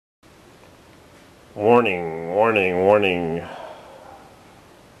Warning, warning, warning.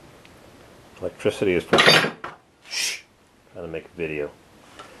 Electricity is for... Shh! Trying to make a video.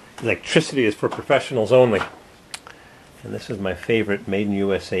 Electricity is for professionals only. And this is my favorite Made in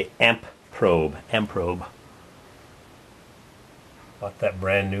USA amp probe. Bought that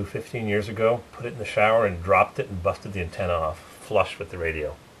brand new 15 years ago, put it in the shower and dropped it and busted the antenna off, flush with the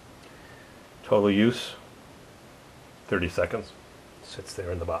radio. Total use, 30 seconds. Sits there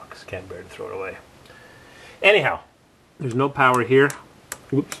in the box, can't bear to throw it away. Anyhow, there's no power here.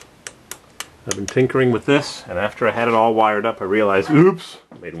 Oops. I've been tinkering with this, and after I had it all wired up, I realized, oops,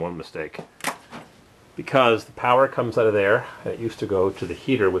 I made one mistake. Because the power comes out of there, and it used to go to the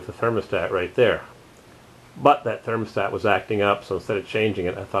heater with the thermostat right there. But that thermostat was acting up, so instead of changing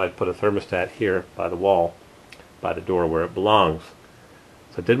it, I thought I'd put a thermostat here by the wall, by the door where it belongs.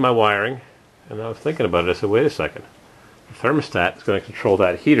 So I did my wiring, and I was thinking about it. I said, wait a second. The thermostat is going to control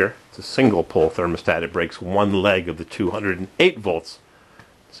that heater. It's a single pole thermostat. It breaks one leg of the 208 volts,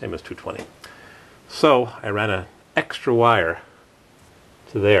 same as 220. So I ran an extra wire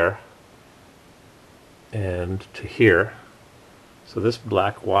to there and to here. So this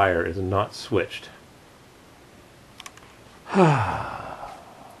black wire is not switched. The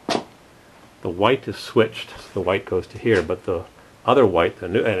white is switched, so the white goes to here, but the other white, the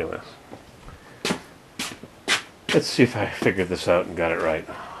new, anyways. Let's see if I figured this out and got it right.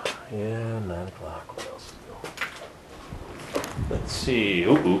 Yeah, 9 o'clock. What else to do? Let's see.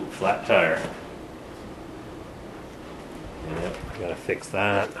 Ooh, flat tire. Yep, I gotta fix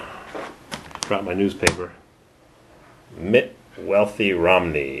that. Brought my newspaper. Mitt Wealthy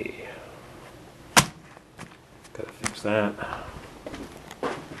Romney. Gotta fix that.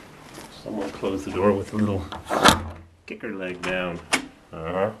 Someone closed the door with a little kicker leg down.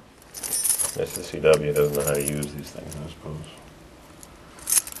 Uh-huh. SCCW doesn't know how to use these things, I suppose.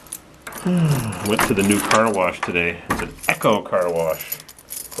 Went to the new car wash today. It's an Echo car wash.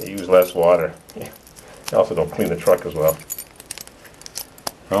 They use less water. They also don't clean the truck as well.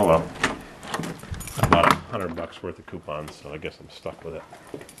 Oh well. I bought $100 worth of coupons, so I guess I'm stuck with it.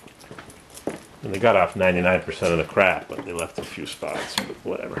 And they got off 99% of the crap, but they left a few spots, but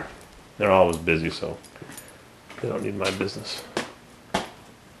whatever. They're always busy, so they don't need my business.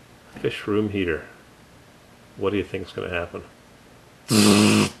 Fish room heater. What do you think is going to happen?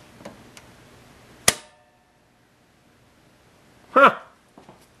 Huh!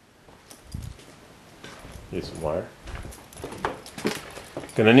 Need some wire.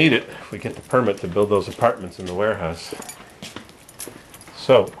 Gonna need it if we get the permit to build those apartments in the warehouse.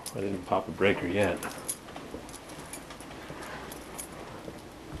 So, I didn't pop a breaker yet.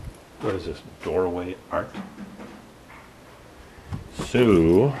 What is this? Doorway art?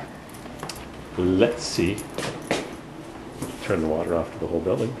 So, let's see. Turn the water off to the whole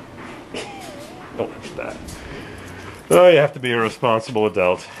building. Don't push that. Oh, you have to be a responsible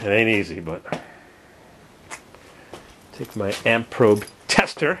adult. It ain't easy, but... Take my amp probe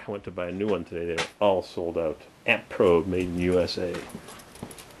tester. I went to buy a new one today. They're all sold out. Amp probe made in USA.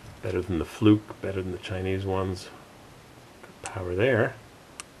 Better than the Fluke, better than the Chinese ones. Got power there.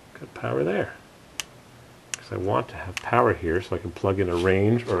 Got power there. Because I want to have power here so I can plug in a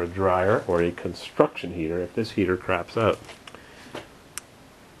range or a dryer or a construction heater if this heater craps out.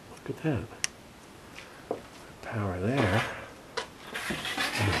 Look at that. Got power there.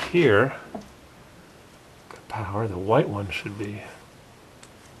 And here, got power. The white one should be.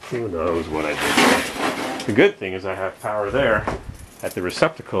 Who knows what I did. The good thing is I have power there at the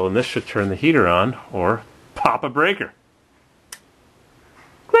receptacle, and this should turn the heater on or pop a breaker.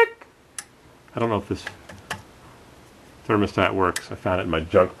 Click! I don't know if this thermostat works. I found it in my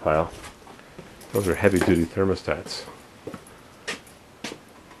junk pile. Those are heavy-duty thermostats.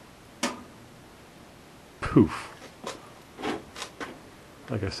 Poof.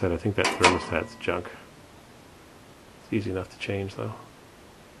 Like I said, I think that thermostat's junk. It's easy enough to change, though.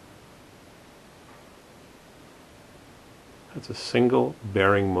 That's a single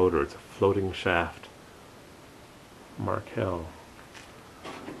bearing motor. It's a floating shaft. Markel.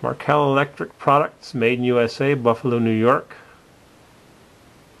 Markel Electric Products, made in USA, Buffalo, New York.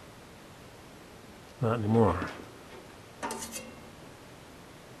 Not anymore. I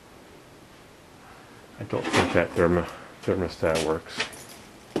don't think that thermostat works.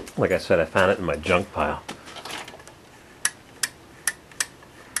 Like I said, I found it in my junk pile.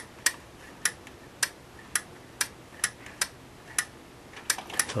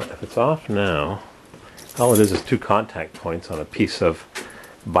 So if it's off now, all it is 2 contact points on a piece of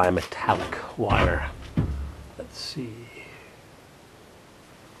bimetallic wire. Let's see.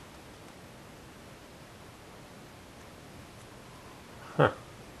 Huh.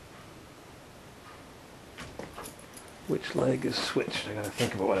 Which leg is switched? I gotta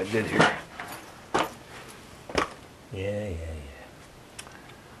think about what I did here. Yeah.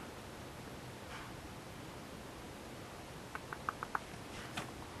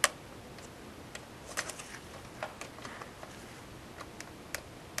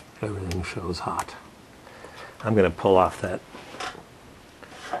 Everything shows hot. I'm going to pull off that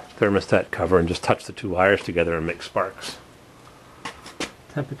thermostat cover and just touch the two wires together and make sparks.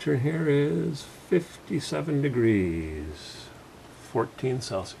 Temperature here is 57 degrees, 14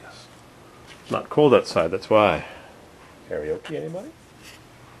 Celsius. It's not cold outside, that's why. Karaoke, anybody?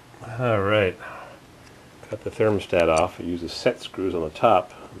 Alright. Got the thermostat off. It uses set screws on the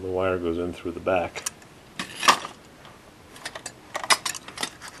top, and the wire goes in through the back.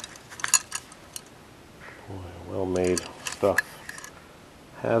 Well-made stuff.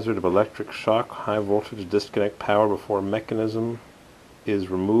 Hazard of electric shock, high voltage disconnect power before mechanism is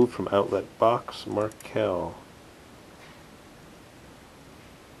removed from outlet box. Markel.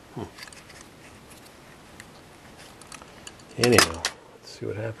 Anyhow, let's see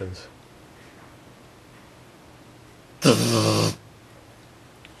what happens. I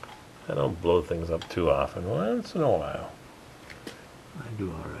don't blow things up too often. Once in a while. I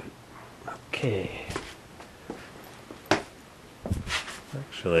do alright. Okay.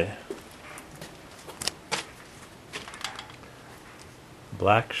 Actually,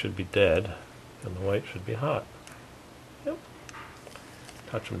 black should be dead and the white should be hot. Yep.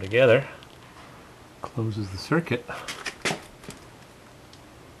 Touch them together. Closes the circuit. I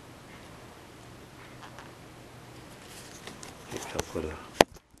think I'll put a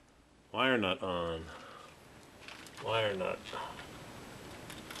wire nut on. Wire nut.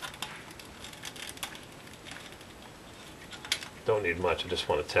 Don't need much, I just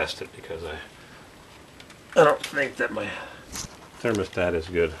want to test it because I don't think that my thermostat is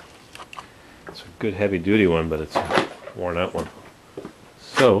good. It's a good heavy duty one, but it's a worn out one.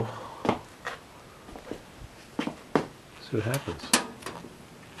 So, see what happens.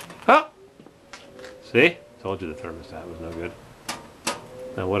 Ah! See? Told you the thermostat was no good.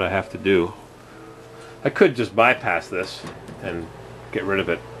 Now what I have to do, I could just bypass this and get rid of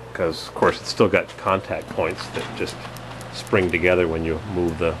it because of course it's still got contact points that just spring together when you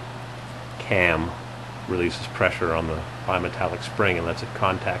move the cam, releases pressure on the bimetallic spring and lets it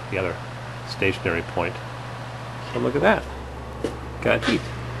contact the other stationary point. So look at that. Got heat.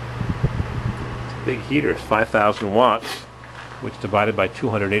 It's a big heater. It's 5,000 watts, which divided by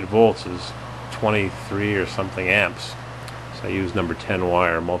 208 volts is 23 or something amps. So I use number 10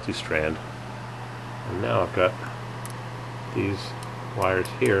 wire multi-strand. And now I've got these wires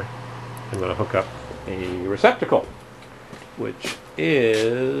here. I'm going to hook up a receptacle, which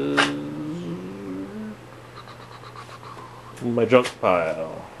is in my junk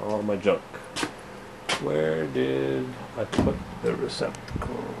pile. All my junk. Where did I put the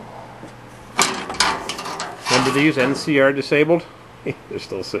receptacle? Remember these? NCR disabled? They're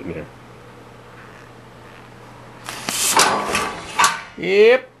still sitting here.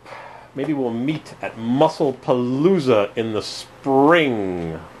 Yep. Maybe we'll meet at Muscle Palooza in the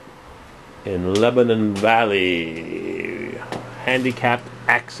spring in Lebanon Valley. Handicapped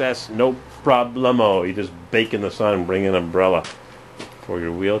access, no problemo. You just bake in the sun, bring an umbrella for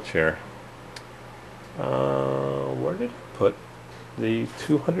your wheelchair. Where did I put the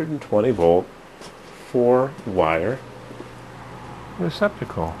 220 volt 4 wire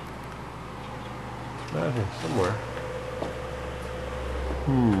receptacle? Out here somewhere.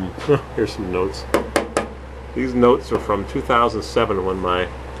 Here's some notes. These notes are from 2007 when my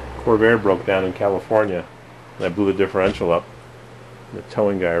Corvair broke down in California and I blew the differential up. The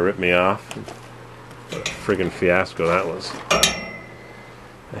towing guy ripped me off. What a friggin' fiasco that was.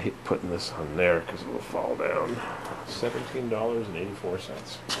 I hate putting this on there because it will fall down.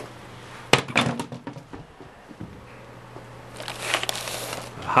 $17.84.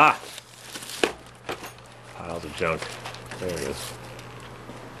 Aha! Piles of junk. There it is.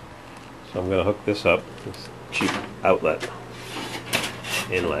 So I'm going to hook this up. This cheap outlet.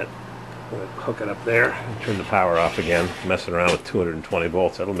 Inlet. I'm going to hook it up there and turn the power off again. Messing around with 220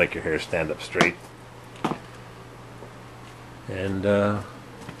 volts. That'll make your hair stand up straight. And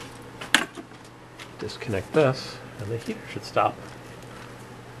disconnect this and the heater should stop.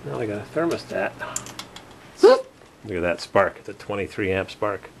 Now I got a thermostat. Look at that spark. It's a 23 amp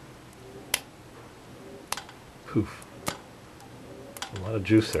spark. Poof. A lot of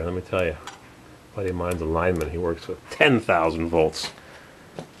juice there, let me tell you. A buddy of mine's a lineman. He works with 10,000 volts.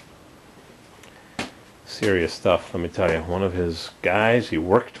 Serious stuff, let me tell you. One of his guys he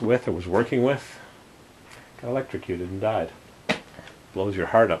worked with or was working with got electrocuted and died. Blows your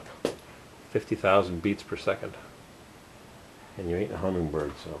heart up. 50,000 beats per second. and you ain't a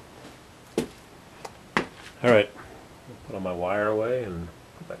hummingbird, so. Alright, put on my wire away and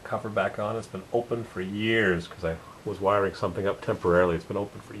put that cover back on. It's been open for years because I was wiring something up temporarily. It's been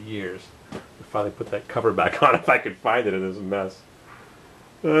open for years. I finally put that cover back on if I could find it in this mess.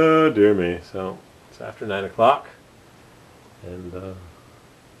 Oh dear me. So it's after 9 o'clock and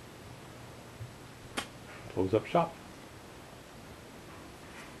close up shop.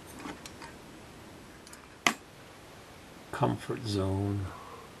 Comfort zone.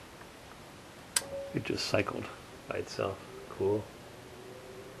 It just cycled by itself. Cool.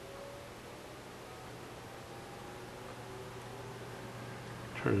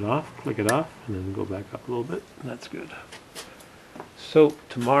 Turn it off, click it off, and then go back up a little bit. That's good. So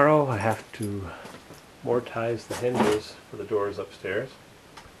tomorrow I have to mortise the hinges for the doors upstairs.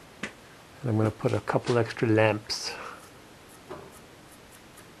 And I'm going to put a couple extra lamps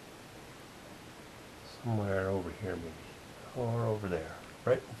somewhere over here maybe. Or over there.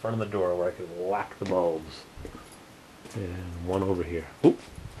 Right in front of the door where I can whack the bulbs. And one over here. Oop!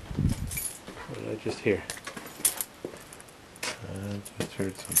 What did I just hear? I just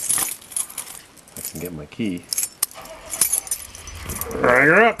heard something. I can get my key. Ring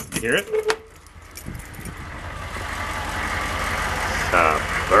her up! You hear it?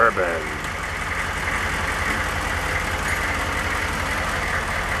 Suburban.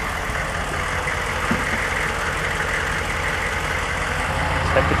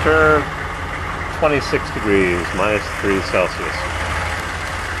 Temperature 26 degrees, minus 3 Celsius.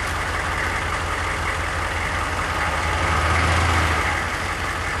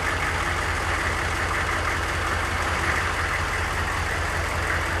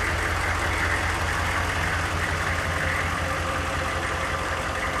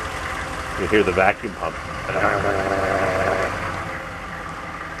 You hear the vacuum pump.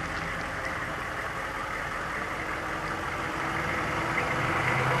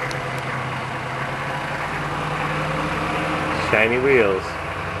 Shiny wheels.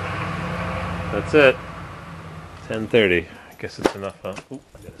 That's it. 10:30. I guess it's enough, huh? Ooh,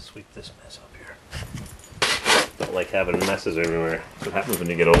 I gotta sweep this mess up here. Don't like having messes everywhere. That's what happens when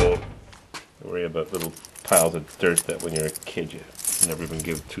you get old. You worry about little piles of dirt that when you're a kid you never even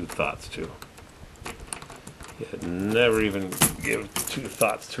give two thoughts to. You never even give two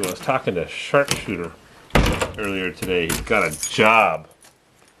thoughts to. I was talking to Sharpshooter earlier today. He's got a job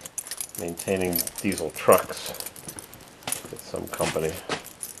maintaining diesel trucks at some company.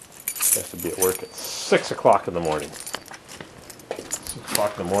 He has to be at work at 6 o'clock in the morning. 6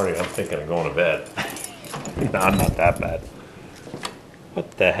 o'clock in the morning, I'm thinking of going to bed. No, I'm not that bad.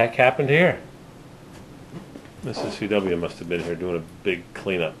 What the heck happened here? Mrs. CW must have been here doing a big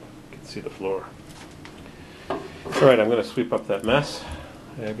cleanup. You can see the floor. Alright, I'm going to sweep up that mess.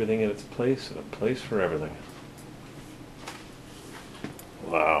 Everything in its place, and a place for everything.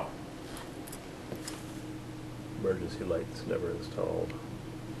 Wow. Emergency lights never installed.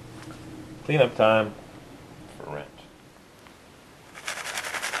 Cleanup time for rent.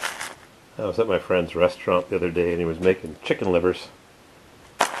 I was at my friend's restaurant the other day and he was making chicken livers.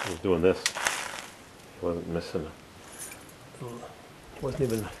 He was doing this. He wasn't missing it. Wasn't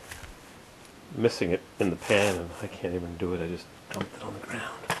even missing it in the pan, and I can't even do it. I just dumped it on the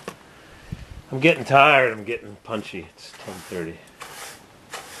ground. I'm getting tired. I'm getting punchy. It's 10:30.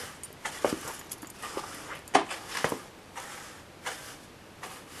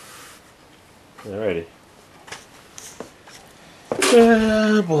 Alrighty.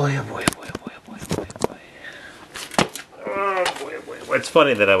 Oh boy, oh boy, oh boy, oh boy, oh boy, oh boy, oh boy. Oh boy, oh boy, oh boy. It's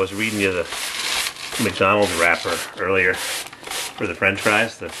funny that I was reading you the McDonald's wrapper earlier for the French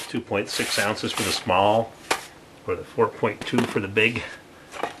fries, the 2.6 ounces for the small, or the 4.2 for the big.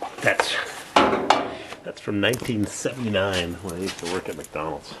 That's from 1979 when I used to work at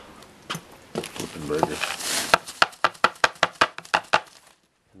McDonald's, flipping burgers.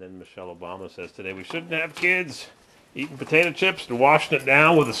 And then Michelle Obama says today we shouldn't have kids eating potato chips and washing it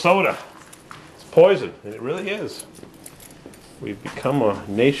down with a soda. It's poison, and it really is. We've become a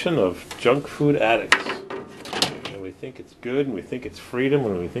nation of junk food addicts. And we think it's good, and we think it's freedom,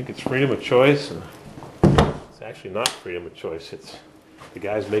 and we think it's freedom of choice. And it's actually not freedom of choice. It's the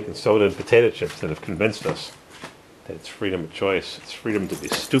guys making soda and potato chips that have convinced us that it's freedom of choice. It's freedom to be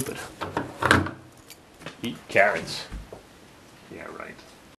stupid. Eat carrots. Yeah, right.